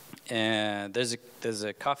 and there's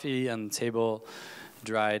a coffee on the table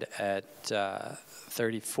dried at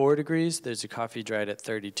 34 degrees. There's a coffee dried at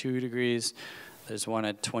 32 degrees. There's one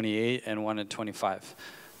at 28 and one at 25.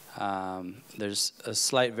 There's a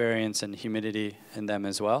slight variance in humidity in them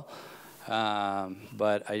as well.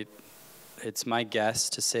 But it's my guess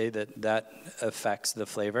to say that that affects the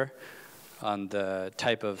flavor on the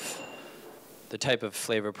type of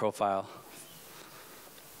flavor profile.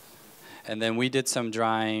 And then we did some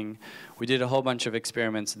drying. We did a whole bunch of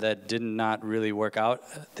experiments that did not really work out.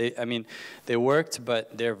 They worked,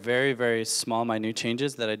 but they're very, very small, minute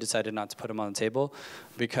changes that I decided not to put them on the table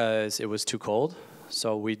because it was too cold.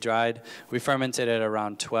 So we fermented at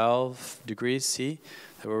around 12 degrees C.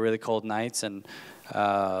 There were really cold nights, and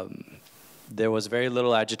there was very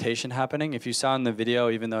little agitation happening. If you saw in the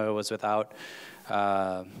video, even though it was without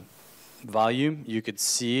volume, you could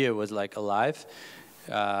see it was like alive.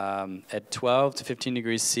 At 12 to 15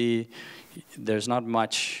 degrees C, there's not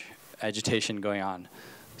much agitation going on.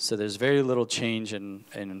 So there's very little change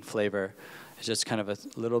in flavor. It's just kind of a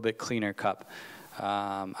little bit cleaner cup.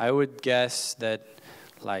 I would guess that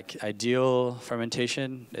like ideal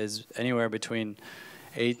fermentation is anywhere between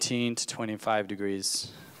 18 to 25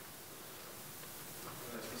 degrees.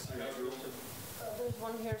 There's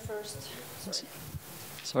one here first. Sorry.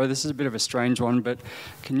 Sorry, this is a bit of a strange one, but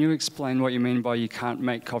can you explain what you mean by you can't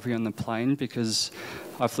make coffee on the plane? Because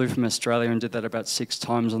I flew from Australia and did that about 6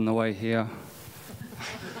 times on the way here.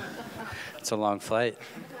 It's a long flight.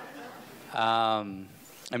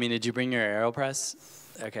 Did you bring your AeroPress?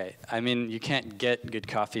 Okay. You can't get good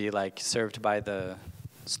coffee like served by the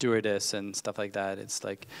stewardess and stuff like that. It's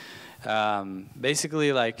like,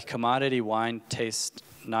 basically like commodity wine tastes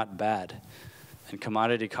not bad, and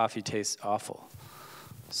commodity coffee tastes awful.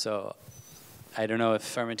 So I don't know if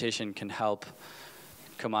fermentation can help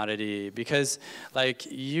commodity, because like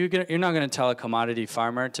you're not going to tell a commodity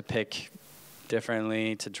farmer to pick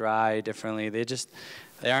differently, to dry differently.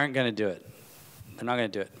 They aren't going to do it. They're not going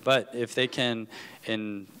to do it. But if they can,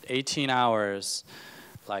 in 18 hours,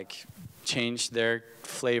 like change their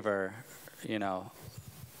flavor,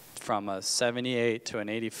 from a 78 to an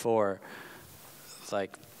 84,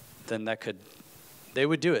 like then they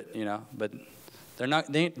would do it, but they're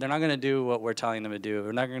not going to do what we're telling them to do.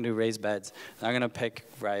 We're not going to do raised beds. They're not going to pick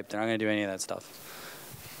ripe. They're not going to do any of that stuff.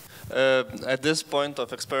 At this point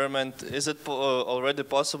of experiment, is it already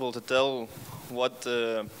possible to tell what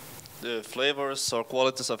the flavors or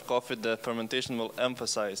qualities of coffee the fermentation will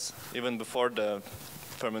emphasize, even before the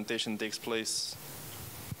fermentation takes place?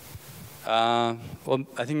 Well,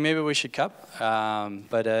 I think maybe we should cup,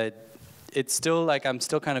 but it's still like I'm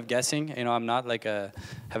still kind of guessing. I'm not like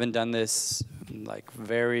haven't done this like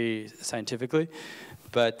very scientifically,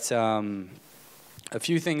 but a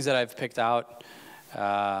few things that I've picked out.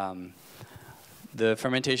 The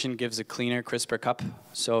fermentation gives a cleaner, crisper cup.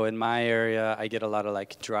 So in my area, I get a lot of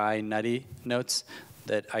like dry, nutty notes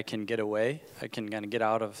that I can get away. I can kind of get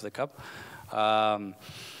out of the cup.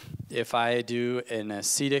 If I do an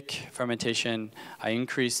acidic fermentation, I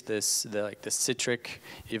increase the citric,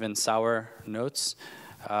 even sour notes,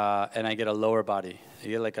 and I get a lower body. You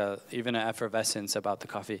get like even an effervescence about the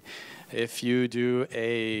coffee. If you do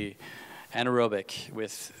a anaerobic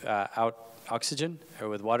without oxygen or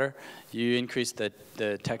with water, you increase the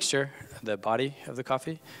texture, the body of the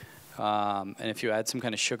coffee. And if you add some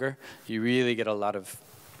kind of sugar, you really get a lot of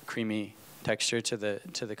creamy texture to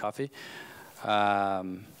the coffee.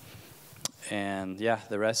 And yeah,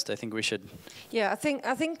 the rest I think we should. Yeah, I think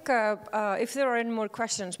if there are any more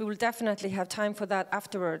questions, we will definitely have time for that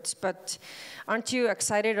afterwards. But aren't you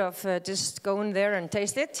excited of just going there and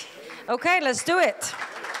taste it? Okay, let's do it.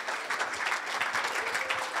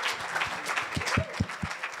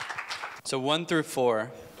 So 1 through 4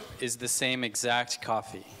 is the same exact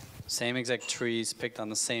coffee, same exact trees picked on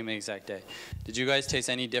the same exact day. Did you guys taste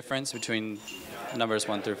any difference between numbers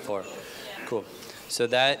 1 through 4? Cool. So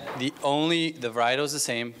the varietal is the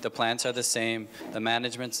same, the plants are the same, the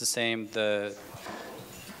management's the same, the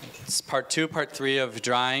part 2, part 3 of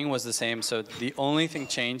drying was the same. So the only thing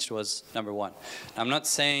changed was number 1. I'm not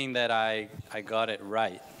saying that I got it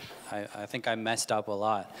right. I think I messed up a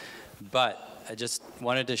lot, but I just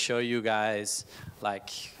wanted to show you guys like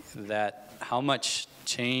that how much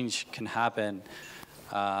change can happen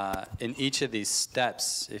in each of these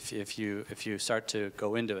steps if you start to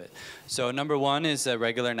go into it. So number 1 is a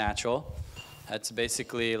regular natural. That's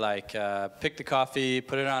basically like pick the coffee,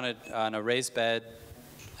 put it on a raised bed,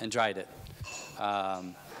 and dried it.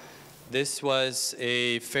 This was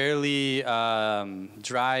a fairly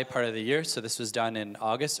dry part of the year, so this was done in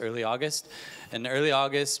August, early August. In early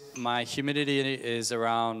August, my humidity is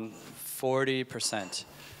around 40%.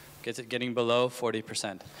 getting below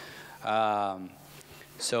 40%.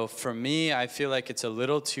 So for me, I feel like it's a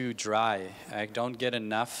little too dry. I don't get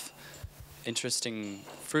enough interesting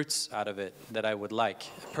fruits out of it that I would like,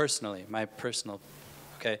 personally, my personal,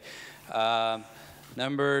 okay.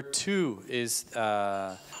 Number 2 is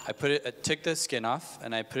I took the skin off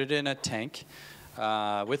and I put it in a tank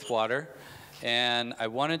with water, and I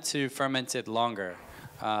wanted to ferment it longer.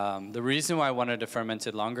 The reason why I wanted to ferment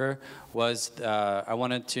it longer was I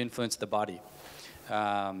wanted to influence the body.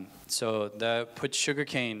 So put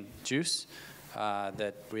sugarcane juice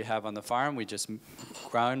that we have on the farm. We just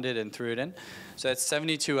ground it and threw it in. So that's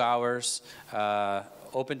 72 hours,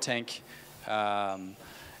 open tank.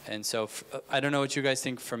 And so I don't know what you guys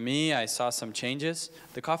think. For me, I saw some changes.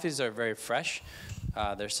 The coffees are very fresh.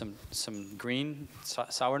 There's some green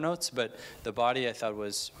sour notes, but the body I thought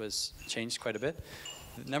was changed quite a bit.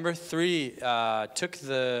 Number 3 took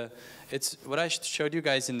it's what I showed you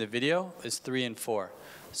guys in the video is 3 and 4.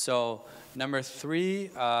 So number 3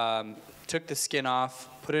 took the skin off,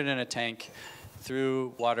 put it in a tank,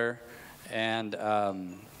 threw water and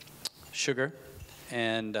sugar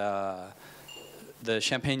and the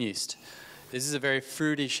champagne yeast. This is a very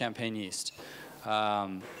fruity champagne yeast.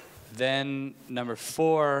 Then number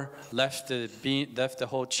 4 left the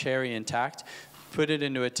whole cherry intact, put it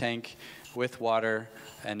into a tank with water,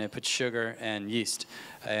 and I put sugar and yeast.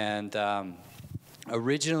 And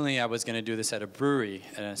originally I was going to do this at a brewery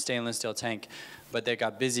in a stainless steel tank, but they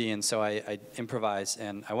got busy, and so I improvised,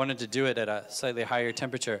 and I wanted to do it at a slightly higher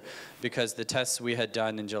temperature because the tests we had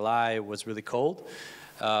done in July was really cold.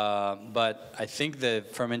 But I think the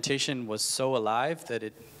fermentation was so alive that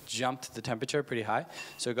it jumped the temperature pretty high.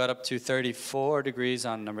 So it got up to 34 degrees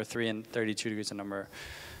on number 3 and 32 degrees on number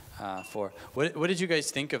 4. What did you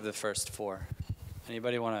guys think of the first 4?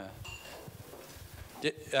 Anybody want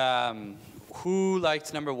to? Who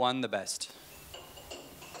liked number 1 the best?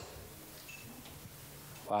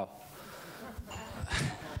 Wow.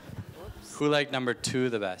 Who liked number 2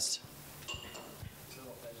 the best?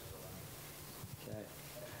 Okay.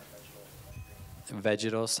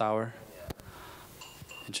 Vegetal sour.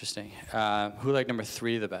 Interesting. Who liked number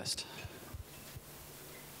 3 the best?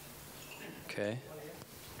 Okay.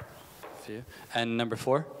 A few. And number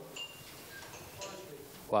 4?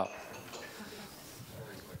 Wow.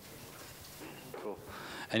 Cool.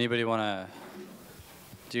 Anybody want to?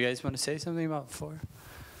 Do you guys want to say something about 4?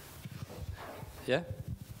 Yeah.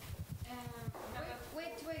 Wait.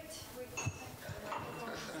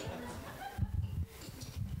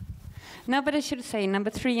 No, but I should say number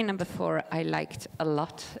 3 and number 4 I liked a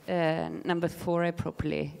lot. Number 4 I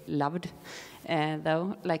properly loved,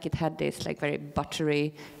 though. Like it had this like very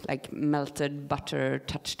buttery, like melted butter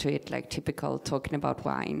touch to it, like typical talking about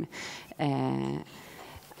wine.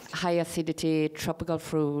 High acidity, tropical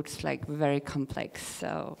fruits, like very complex.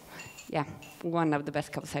 So, yeah, one of the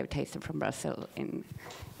best coffees I've tasted from Brazil in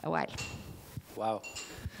a while. Wow.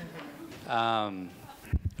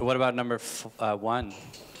 What about number 1?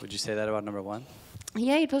 Would you say that about number 1?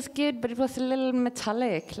 Yeah, it was good, but it was a little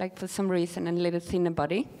metallic, like for some reason, and a little thinner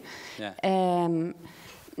body. Yeah.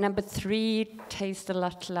 Number 3 tastes a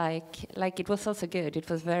lot like it was also good. It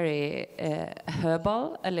was very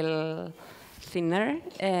herbal, a little thinner,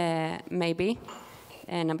 maybe.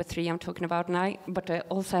 Number 3 I'm talking about now, but I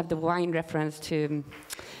also have the wine reference to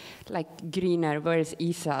like Grüner, where is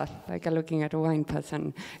Isa? Like I'm looking at a wine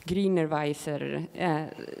person. Grüner Weiser,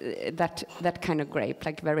 that kind of grape,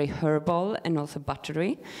 like very herbal and also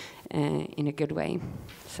buttery in a good way.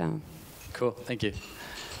 So. Cool, thank you.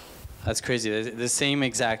 That's crazy. The same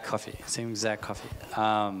exact coffee.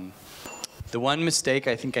 The one mistake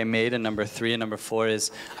I think I made in number 3 and number 4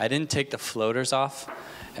 is I didn't take the floaters off,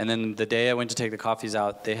 and then the day I went to take the coffees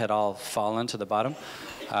out, they had all fallen to the bottom.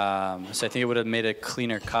 So I think it would have made a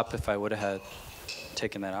cleaner cup if I would have had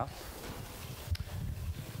taken that out.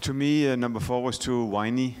 To me, number 4 was too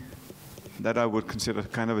winey. That I would consider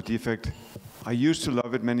kind of a defect. I used to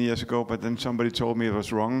love it many years ago, but then somebody told me it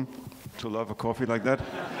was wrong to love a coffee like that.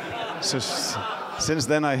 So since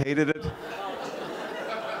then I hated it.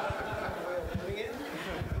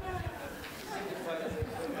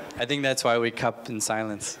 I think that's why we cup in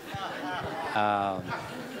silence.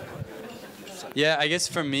 Yeah, I guess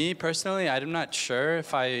for me personally, I'm not sure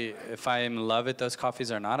if I'm in love with those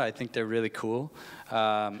coffees or not. I think they're really cool.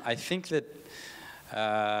 I think that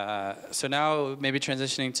so now maybe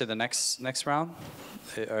transitioning to the next round,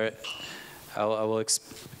 or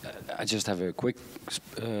I just have a quick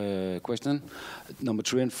question. Number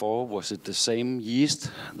 3 and 4, was it the same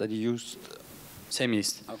yeast that you used? Same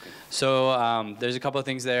yeast. Okay. So there's a couple of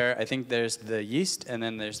things there. I think there's the yeast, and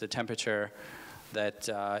then there's the temperature that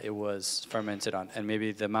it was fermented on, and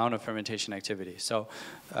maybe the amount of fermentation activity. So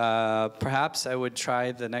perhaps I would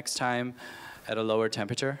try the next time at a lower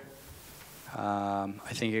temperature.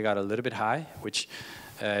 I think it got a little bit high, which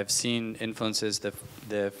I've seen influences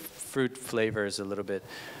the fruit flavors a little bit.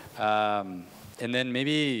 And then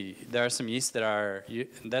maybe there are some yeasts that are,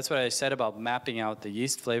 that's what I said about mapping out the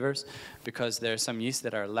yeast flavors, because there are some yeasts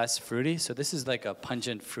that are less fruity. So this is like a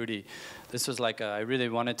pungent fruity. This was like I really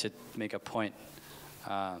wanted to make a point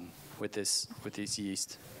with these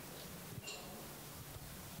yeast.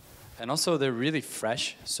 And also they're really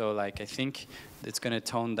fresh. So like I think it's going to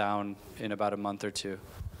tone down in about a month or two.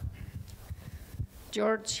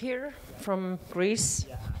 George here from Greece.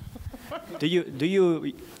 Do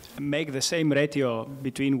you make the same ratio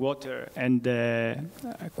between water and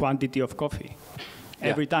quantity of coffee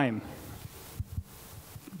every time?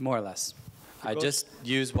 More or less. I just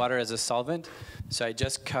use water as a solvent, so I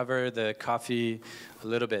just cover the coffee a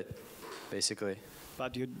little bit, basically.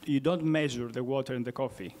 But you don't measure the water in the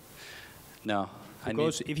coffee? No.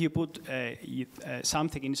 Because if you put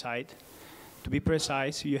something inside, to be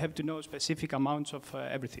precise, you have to know specific amounts of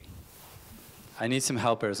everything. I need some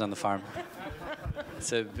helpers on the farm.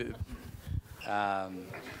 So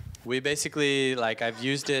we basically, like I've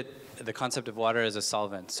used the concept of water as a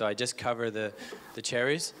solvent. So I just cover the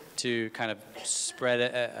cherries to kind of spread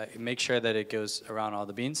it, make sure that it goes around all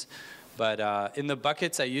the beans. But in the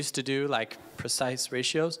buckets, I used to do like precise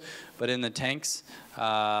ratios. But in the tanks,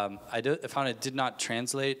 I found it did not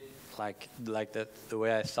translate like the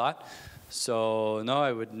way I thought. So no,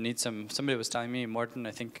 I would need somebody was telling me, Morten,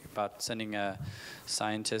 I think, about sending a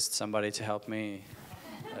scientist, somebody to help me.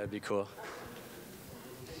 That'd be cool.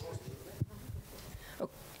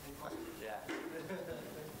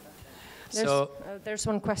 There's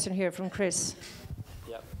one question here from Chris.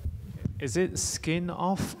 Yep. Is it skin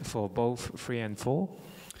off for both 3 and 4?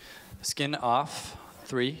 Skin off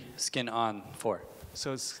 3, skin on 4.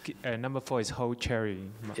 So number 4 is whole cherry.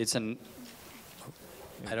 It's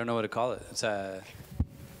I don't know what to call it. It's a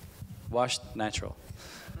washed natural.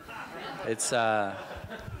 It's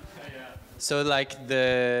so like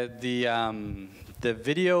the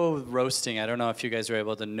video roasting. I don't know if you guys were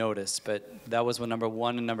able to notice, but that was when number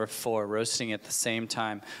 1 and number 4 roasting at the same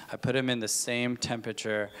time. I put them in the same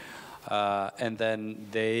temperature, and then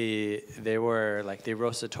they were like they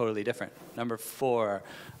roasted totally different. Number 4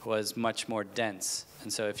 was much more dense,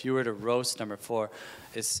 and so if you were to roast number 4,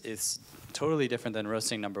 it's totally different than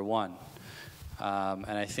roasting number 1. And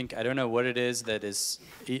I think, I don't know what it is that is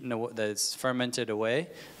eaten, that is fermented away,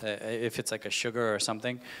 if it's like a sugar or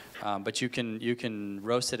something, but you can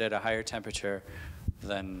roast it at a higher temperature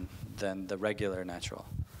than the regular natural.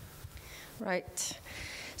 Right.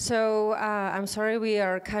 So I'm sorry we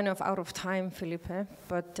are kind of out of time, Felipe,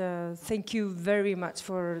 but thank you very much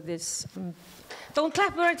for this. Don't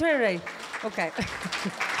clap right away. Okay.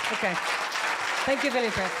 Okay. Thank you,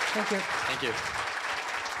 Felipe. Thank you. Thank you.